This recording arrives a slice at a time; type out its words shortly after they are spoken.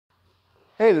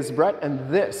Hey, this is Brett, and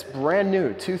this brand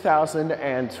new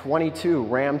 2022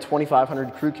 Ram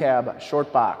 2500 Crew Cab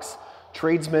Short Box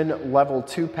Tradesman Level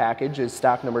 2 package is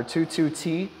stock number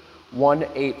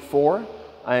 22T184.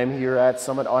 I am here at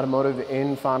Summit Automotive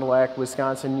in Fond du Lac,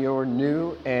 Wisconsin, your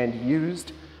new and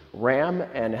used Ram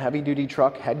and heavy-duty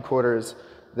truck headquarters.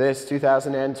 This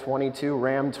 2022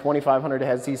 Ram 2500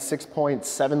 has the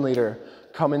 6.7-liter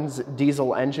Cummins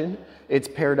diesel engine. It's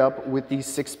paired up with the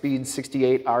 6-speed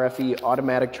 68 RFE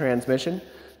automatic transmission.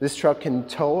 This truck can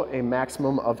tow a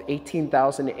maximum of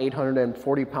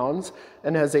 18,840 pounds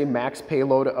and has a max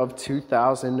payload of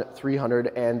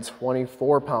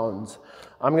 2,324 pounds.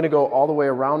 I'm going to go all the way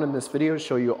around in this video,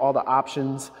 show you all the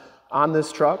options on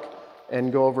this truck,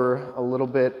 and go over a little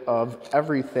bit of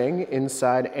everything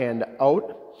inside and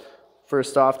out.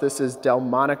 First off, this is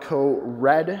Delmonico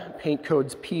red, paint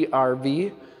code's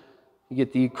PRV. You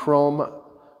get the chrome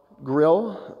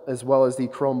grille as well as the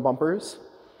chrome bumpers.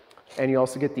 And you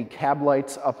also get the cab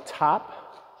lights up top.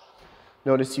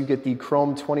 Notice you get the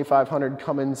chrome 2500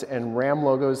 Cummins and Ram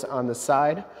logos on the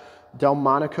side.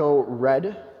 Delmonico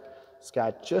red. It's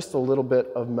got just a little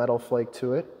bit of metal flake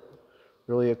to it.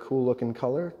 Really a cool looking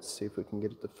color. Let's see if we can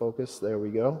get it to focus. There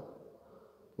we go.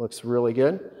 Looks really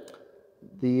good.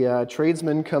 The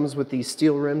Tradesman comes with the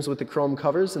steel rims with the chrome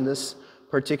covers, and this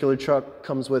particular truck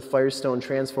comes with Firestone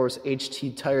Transforce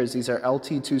HT tires. These are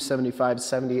LT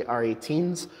 275/70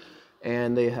 R18s,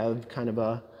 and they have kind of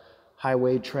a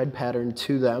highway tread pattern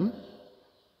to them.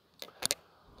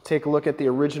 Take a look at the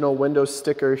original window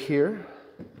sticker here.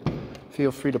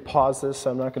 Feel free to pause this.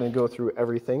 I'm not going to go through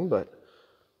everything, but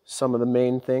some of the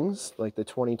main things, like the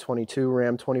 2022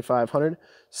 Ram 2500,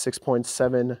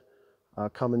 6.7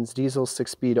 Cummins diesel,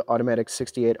 6-speed automatic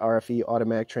 68 RFE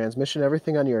automatic transmission.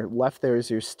 Everything on your left there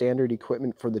is your standard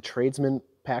equipment for the Tradesman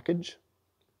package.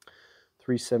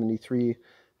 373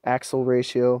 axle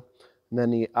ratio. And then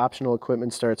the optional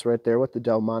equipment starts right there with the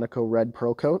Delmonico red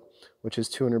PEARLCOAT, which is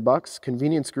 $200.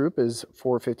 Convenience group is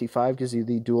 $455, gives you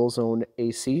the dual zone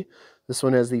AC. This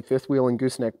one has the fifth wheel and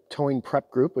gooseneck towing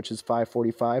prep group, which is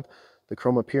 $545. The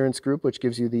chrome appearance group, which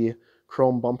gives you the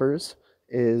chrome bumpers,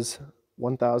 is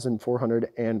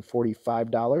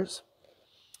 $1,445.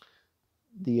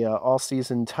 The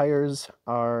all-season tires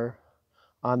are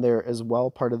on there as well,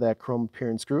 part of that chrome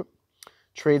appearance group.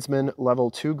 Tradesman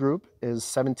Level 2 group is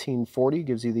 $1,740,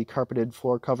 gives you the carpeted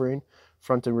floor covering,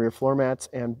 front and rear floor mats,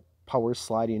 and power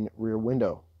sliding rear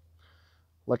window.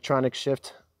 Electronic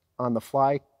shift on the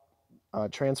fly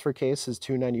transfer case is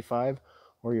 $295,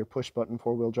 or your push button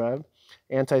 4-wheel drive.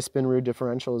 Anti-spin rear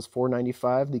differential is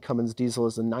 $495. The Cummins diesel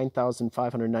is a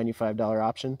 $9,595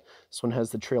 option. This one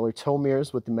has the trailer tow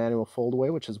mirrors with the manual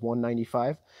foldaway, which is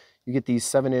 $195. You get the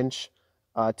 7-inch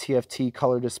TFT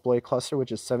color display cluster,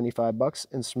 which is $75.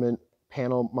 Instrument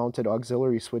panel mounted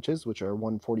auxiliary switches, which are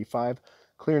 $145.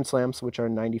 Clearance lamps, which are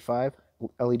 $95.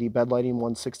 LED bed lighting,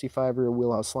 $165. Rear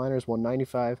wheelhouse liners,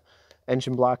 $195.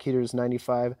 Engine block heaters,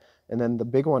 $95. And then the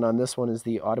big one on this one is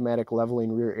the automatic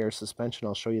leveling rear air suspension.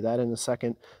 I'll show you that in a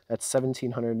second. That's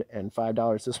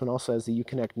 $1,705. This one also has the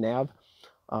Uconnect nav,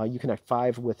 Uconnect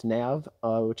 5 with nav,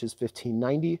 which is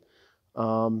 $1,590.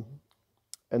 And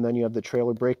then you have the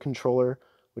trailer brake controller,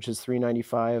 which is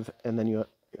 $395. And then you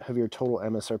have your total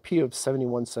MSRP of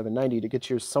 $71,790. To get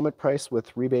your Summit price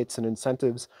with rebates and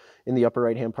incentives, in the upper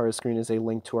right-hand part of the screen is a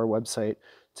link to our website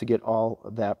to get all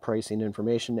of that pricing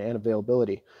information and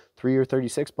availability. 3-year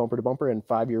 36 bumper to bumper and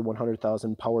 5-year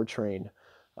 100,000 powertrain.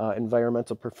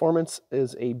 Environmental performance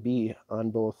is a B on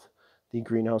both the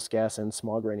greenhouse gas and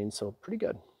smog rating, so pretty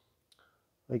good.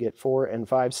 They get 4 and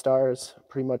 5 stars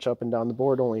pretty much up and down the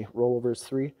board, only rollovers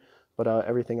 3, but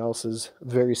everything else is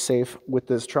very safe with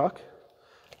this truck.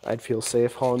 I'd feel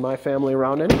safe hauling my family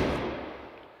around in.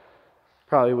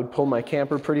 Probably would pull my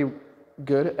camper pretty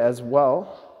good as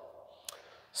well.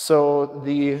 So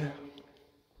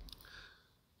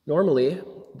normally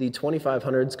the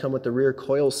 2500s come with the rear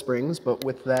coil springs, but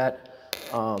with that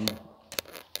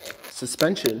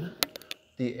suspension,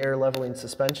 the air leveling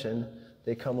suspension,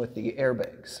 they come with the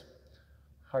airbags.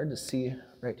 Hard to see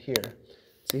right here.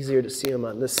 It's easier to see them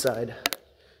on this side.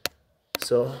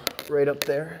 So right up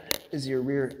there is your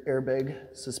rear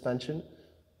airbag suspension,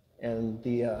 and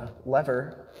the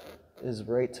lever is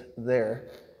right there.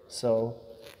 So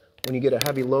when you get a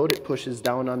heavy load, it pushes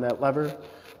down on that lever,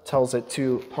 tells it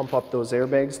to pump up those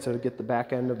airbags to get the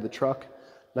back end of the truck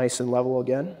nice and level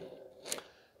again.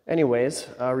 Anyways,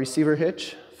 receiver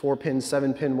hitch, 4-pin,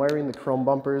 7-pin wiring, the chrome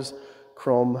bumpers,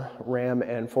 chrome Ram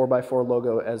and 4x4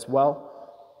 logo as well.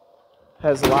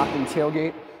 Has lock and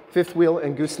tailgate, fifth wheel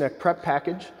and gooseneck prep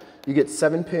package. You get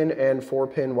 7-pin and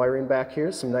 4-pin wiring back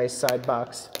here, some nice side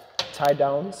box tie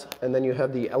downs, and then you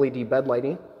have the LED bed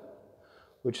lighting,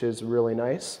 which is really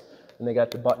nice. And they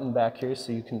got the button back here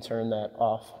so you can turn that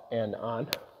off and on.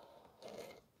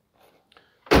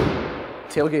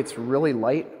 Tailgate's really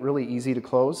light, really easy to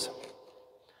close.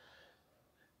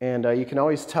 And you can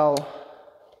always tell,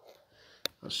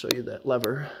 I'll show you that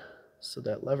lever. So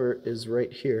that lever is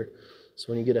right here. So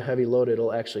when you get a heavy load,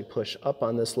 it'll actually push up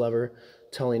on this lever,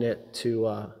 telling it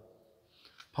to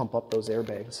pump up those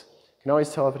airbags. You can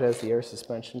always tell if it has the air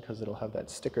suspension because it'll have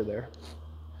that sticker there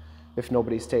if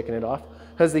nobody's taken it off.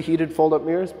 It has the heated fold-up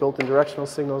mirrors, built-in directional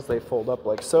signals. They fold up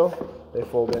like so. They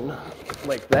fold in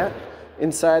like that.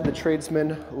 Inside, the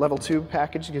Tradesman Level 2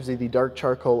 package gives you the dark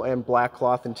charcoal and black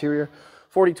cloth interior,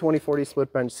 40-20-40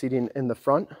 split bench seating in the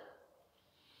front.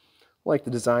 Like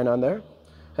the design on there.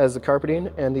 Has the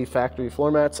carpeting and the factory floor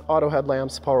mats, auto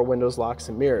headlamps, power windows, locks,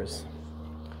 and mirrors.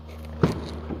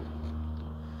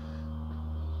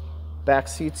 Back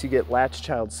seats, you get latch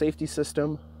child safety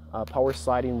system, power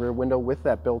sliding rear window with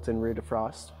that built-in rear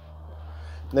defrost.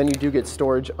 And then you do get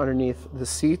storage underneath the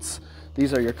seats.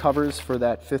 These are your covers for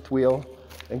that fifth wheel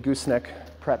and gooseneck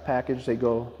prep package. They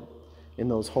go in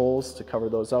those holes to cover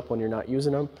those up when you're not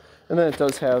using them. And then it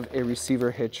does have a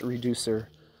receiver hitch reducer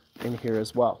in here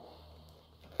as well.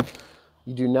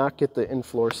 You do not get the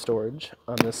in-floor storage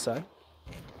on this side.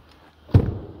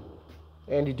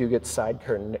 And you do get side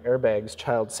curtain airbags,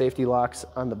 child safety locks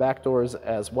on the back doors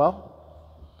as well.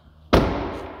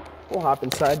 We'll hop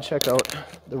inside, check out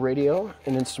the radio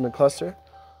and instrument cluster.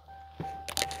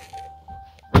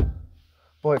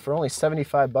 Boy, for only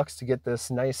 75 bucks to get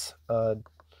this nice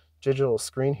digital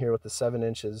screen here with the 7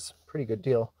 inches, pretty good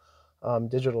deal.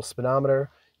 Digital speedometer,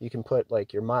 you can put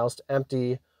like your miles to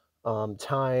empty,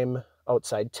 time,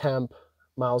 outside temp,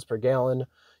 miles per gallon.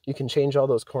 You can change all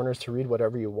those corners to read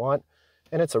whatever you want.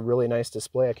 And it's a really nice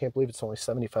display. I can't believe it's only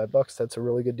 75 bucks. That's a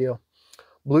really good deal.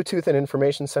 Bluetooth and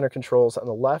information center controls on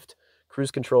the left, cruise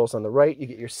controls on the right. You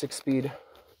get your 6-speed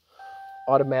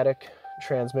automatic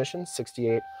transmission,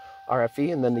 68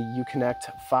 RFE, and then the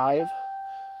Uconnect 5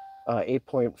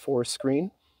 8.4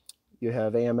 screen. You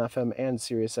have AM, FM, and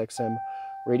Sirius XM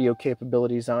radio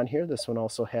capabilities on here. This one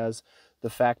also has the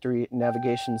factory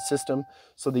navigation system.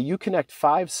 So the Uconnect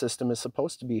 5 system is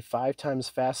supposed to be 5 times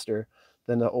faster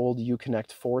than the old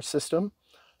Uconnect 4 system.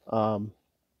 So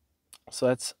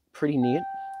that's pretty neat.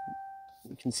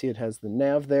 You can see it has the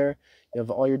nav there. You have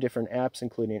all your different apps,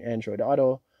 including Android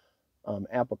Auto,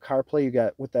 Apple CarPlay. You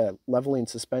got, with that leveling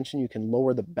suspension, you can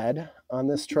lower the bed on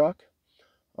this truck,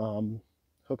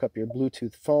 hook up your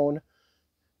Bluetooth phone,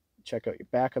 check out your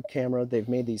backup camera. They've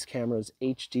made these cameras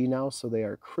HD now, so they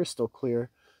are crystal clear.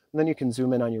 And then you can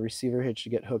zoom in on your receiver hitch to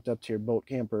get hooked up to your boat,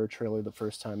 camper, or trailer the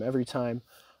first time, every time.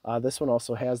 This one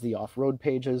also has the off-road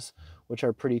pages, which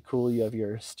are pretty cool. You have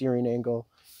your steering angle.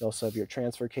 You also have your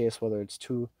transfer case, whether it's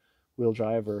 2-wheel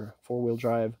drive or 4-wheel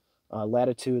drive,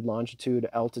 latitude, longitude,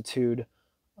 altitude.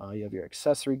 You have your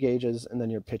accessory gauges, and then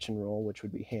your pitch and roll, which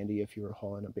would be handy if you were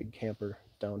hauling a big camper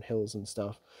down hills and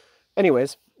stuff.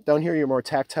 Anyways, down here, your more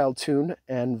tactile tune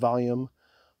and volume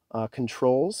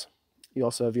controls. You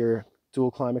also have your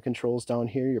dual climate controls down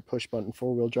here, your push-button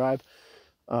 4-wheel drive.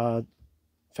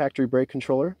 Factory brake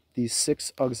controller, these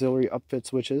 6 auxiliary upfit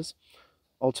switches,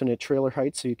 alternate trailer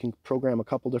height, so you can program a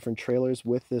couple different trailers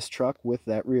with this truck with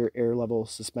that rear air level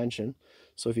suspension.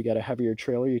 So if you got a heavier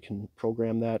trailer, you can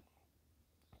program that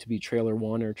to be trailer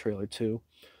 1 or trailer 2.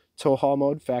 Tow haul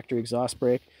mode, factory exhaust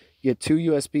brake. You get 2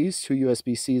 USBs, 2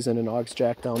 USB-Cs, and an aux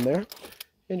jack down there.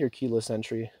 And your keyless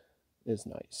entry is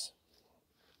nice.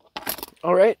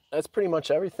 All right, that's pretty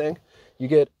much everything. You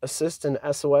get assist and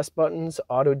SOS buttons,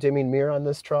 auto dimming mirror on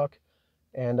this truck,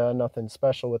 and nothing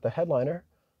special with the headliner.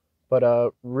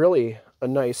 But really a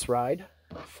nice ride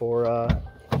for,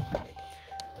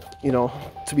 you know,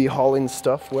 to be hauling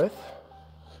stuff with.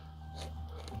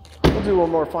 We'll do one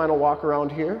more final walk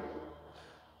around here.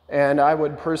 And I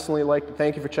would personally like to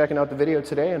thank you for checking out the video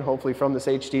today, and hopefully from this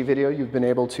HD video you've been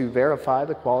able to verify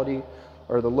the quality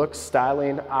or the looks,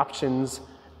 styling, options,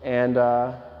 and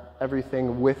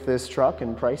everything with this truck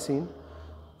and pricing.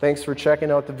 Thanks for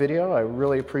checking out the video. I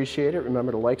really appreciate it.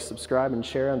 Remember to like, subscribe, and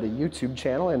share on the YouTube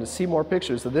channel. And to see more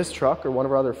pictures of this truck or one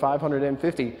of our other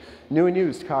 550 new and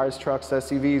used cars, trucks,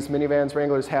 SUVs, minivans,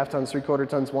 Wranglers, half tons, 3/4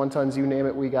 tons, 1 tons, you name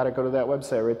it, we got to go to that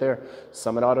website right there,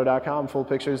 summitauto.com. Full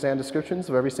pictures and descriptions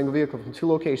of every single vehicle from 2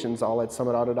 locations, all at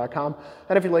summitauto.com.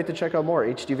 And if you'd like to check out more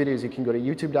HD videos, you can go to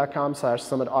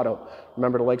youtube.com/summitauto.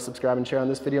 Remember to like, subscribe, and share on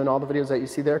this video and all the videos that you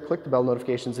see there. Click the bell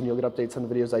notifications and you'll get updates on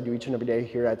the videos I do each and every day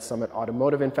here at Summit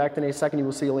Automotive. In fact, in a second you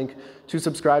will see a link to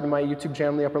subscribe to my YouTube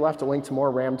channel in the upper left, a link to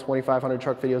more Ram 2500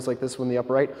 truck videos like this one in the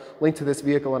upper right, link to this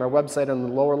vehicle on our website in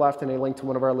the lower left, and a link to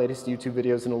one of our latest YouTube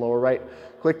videos in the lower right.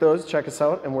 Click those, check us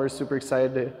out, and we're super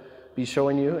excited to be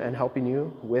showing you and helping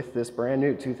you with this brand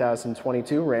new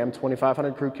 2022 Ram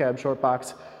 2500 Crew Cab Short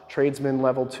Box Tradesman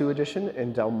Level 2 Edition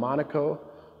in Delmonico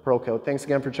Pearl Coat. Thanks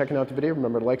again for checking out the video.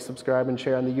 Remember to like, subscribe, and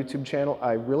share on the YouTube channel.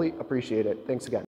 I really appreciate it. Thanks again.